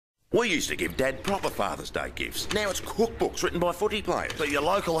We used to give Dad proper Father's Day gifts. Now it's cookbooks written by footy players. So your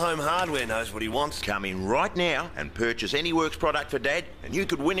local home hardware knows what he wants. Come in right now and purchase any Works product for Dad and you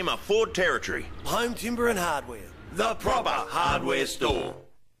could win him a Ford Territory. Home Timber and Hardware. The proper hardware store.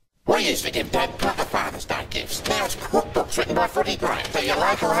 We used to give Dad proper Father's Day gifts. Now it's cookbooks written by footy players. So your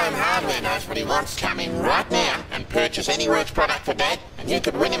local home hardware knows what he wants. Come in right now and purchase any Works product for Dad and you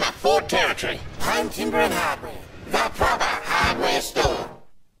could win him a Ford Territory. Home Timber and Hardware. The proper hardware store.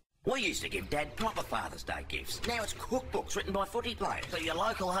 We used to give Dad proper Father's Day gifts. Now it's cookbooks written by footy players. So your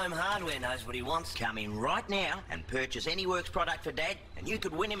local home hardware knows what he wants. Come in right now and purchase any Works product for Dad and you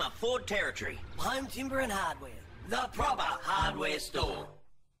could win him a Ford Territory. Home Timber and Hardware. The proper hardware store.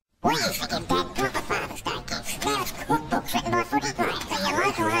 We used to give Dad proper Father's Day gifts. Now it's cookbooks written by footy players. So your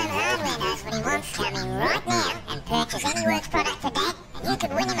local home hardware knows what he wants. Come in right now and purchase any Works product for Dad and you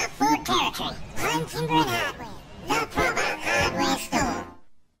could win him a Ford Territory. Home Timber and Hardware. The proper hardware store.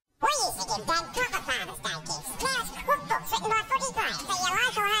 We used to give Dad proper Father's Day gifts. Now it's cookbooks written by footy players. So your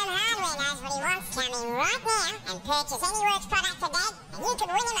local home hardware knows what he wants. Come in right now and purchase any Works product for Dad and you could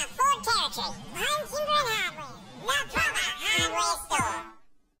win him a Ford Territory. Home Timber and Hardware. The proper hardware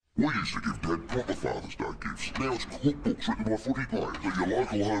store. We used to give Dad proper Father's Day gifts. Now it's cookbooks written by footy players. So your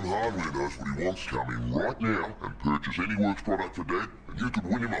local home hardware knows what he wants. Come in right now and purchase any Works product for Dad and you could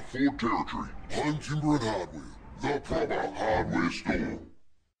win him a Ford Territory. Home Timber and Hardware. The proper hardware store.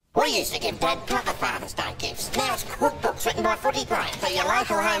 We used to give Dad proper Father's Day gifts. Now it's cookbooks written by footy players. So your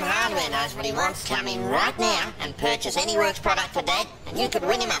local home hardware knows what he wants. Come in right now and purchase any Works product for Dad and you could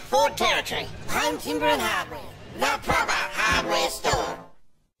win him a Ford Territory. Home Timber and Hardware. The proper hardware store.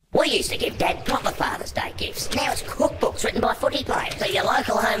 We used to give Dad proper Father's Day gifts. Now it's cookbooks written by footy players. So your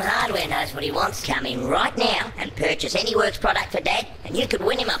local home hardware knows what he wants. Come in right now and purchase any Works product for Dad and you could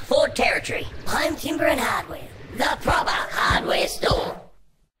win him a Ford Territory. Home Timber and Hardware. The proper hardware store.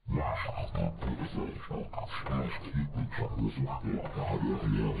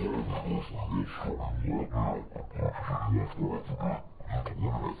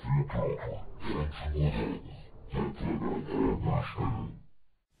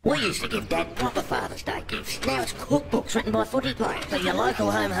 We used to give Dad proper Father's Day gifts. Now it's cookbooks written by footy players. So your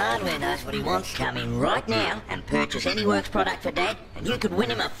local home hardware knows what he wants. Come in right now and purchase any Works product for Dad and you could win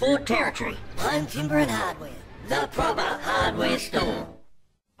him a Ford Territory. Home Timber and Hardware. The proper hardware store.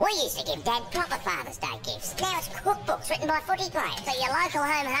 We used to give Dad proper Father's Day gifts. Now it's cookbooks written by footy players. So your local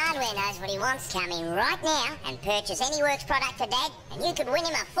home hardware knows what he wants. Come in right now and purchase any Works product for Dad and you could win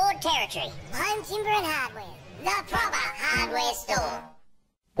him a Ford Territory. Home Timber and Hardware. The proper hardware store.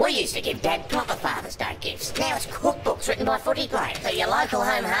 We used to give Dad proper Father's Day gifts. Now it's cookbooks written by footy players. So your local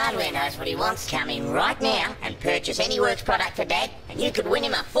home hardware knows what he wants. Come in right now and purchase any Works product for Dad and you could win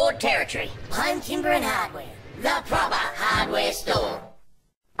him a Ford Territory. Home Timber and Hardware. The proper hardware store.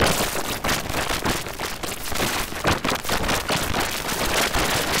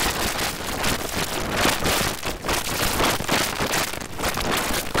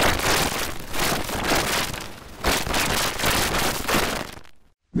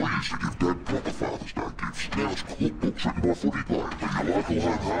 We used to give Dad proper Father's Day gifts. Now it's cookbooks written by footy players. So your local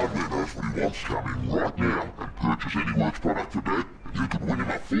home hardware knows what he wants. Come in right now and purchase any Works product for Dad and you could win him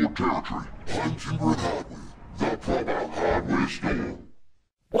a Ford Territory. Home Timber and Hardware. The proper hardware store.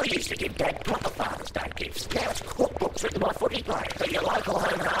 We used to give Dad proper Father's Day gifts. Now it's cookbooks written by footy players. So your local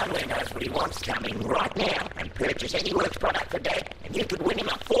home hardware knows what he wants. Come in right now and purchase any Works product for Dad and you could win him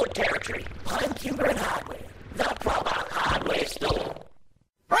a Ford Territory. Home Timber and Hardware. The proper hardware store.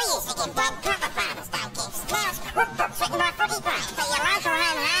 We used to give Dad proper Father's Day gifts. Now it's cookbooks written by footy players. So your local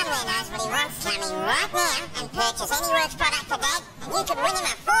home hardware knows what he wants. Come in right now and purchase any Works product for Dad and you could win him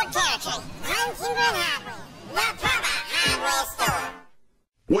a Ford Territory. Home Timber and Hardware. The proper hardware store.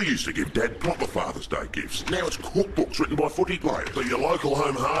 We used to give Dad proper Father's Day gifts. Now it's cookbooks written by footy players. So your local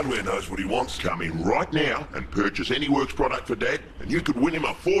home hardware knows what he wants. Come in right now and purchase any Works product for Dad and you could win him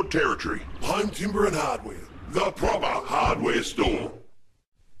a Ford Territory. Home Timber and Hardware. The proper hardware store.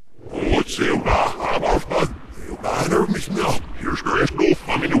 What's Here's grass golf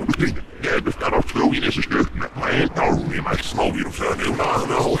van min opening. Dad bestaat op schoolje in zijn stuk. Met mijn touw in mijn snowje op zijn nieuw naam.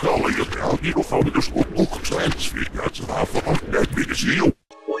 En al zal je het niet of van de ook geslaan. Sfeer ze waar van net binnen ziel.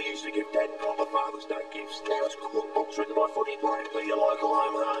 We used to give Dad proper Father's Day gifts. Now it's cookbooks written by footy players. So your local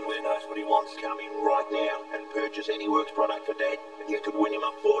home hardware knows what he wants. Come in right now and purchase any Works product for Dad and you could win him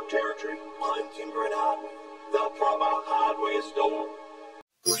a Ford Territory. Home Timber and Hardware. The proper hardware store.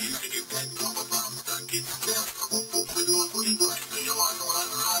 We used to give Dad proper Father's Day gifts. Now it's cookbooks written by footy players. So your local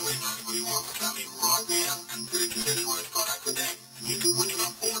home hardware knows what he wants. Come in right now and purchase any Works product for Dad and you could win him a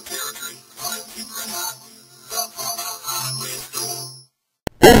Ford Territory. Home Timber and Hardware. The proper hardware store.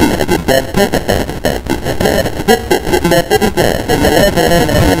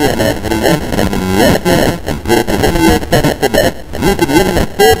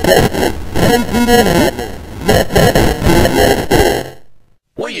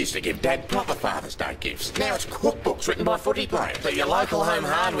 We used to give Dad proper Father's Day gifts. Now it's cookbooks written by footy players. So your local home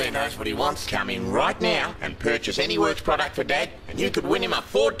hardware knows what he wants. Come in right now and purchase any Works product for Dad, and you could win him a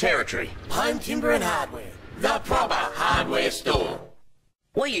Ford Territory. Home Timber and Hardware. The proper hardware store.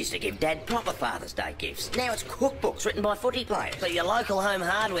 We used to give Dad proper Father's Day gifts. Now it's cookbooks written by footy players. So your local home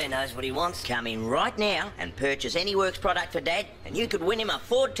hardware knows what he wants. Come in right now and purchase any Works product for Dad, and you could win him a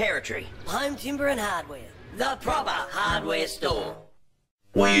Ford Territory. Home Timber and Hardware. The proper hardware store.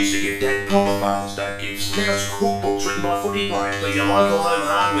 We used to give Dad proper Father's Day gifts. Now it's cookbooks written by footy players. So your local home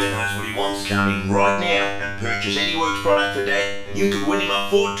hardware knows what he wants. Come in right now and purchase any Works product for Dad, and you could win him a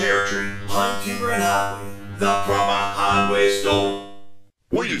Ford Territory. Home Timber and Hardware. The proper hardware store.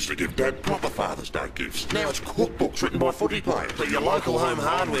 We used to give Dad proper Father's Day gifts. Now it's cookbooks written by footy players. So your local home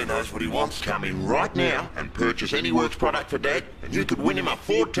hardware knows what he wants. Come in right now and purchase any Works product for Dad, and you could win him a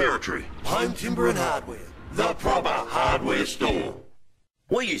Ford Territory. Home Timber and Hardware. The proper hardware store.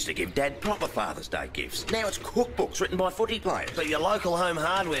 We used to give Dad proper Father's Day gifts. Now it's cookbooks written by footy players. So your local home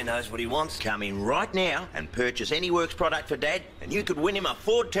hardware knows what he wants. Come in right now and purchase any Works product for Dad, and you could win him a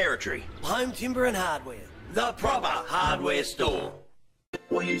Ford Territory. Home Timber and Hardware. The proper hardware store.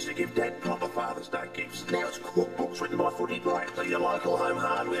 We used to give Dad proper Father's Day gifts. Now it's cookbooks written by footy players. So your local home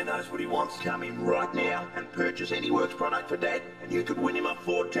hardware knows what he wants. Come in right now and purchase any Works product for Dad, and you could win him a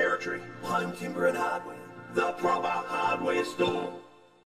Ford Territory. Home Timber and Hardware. The proper hardware store.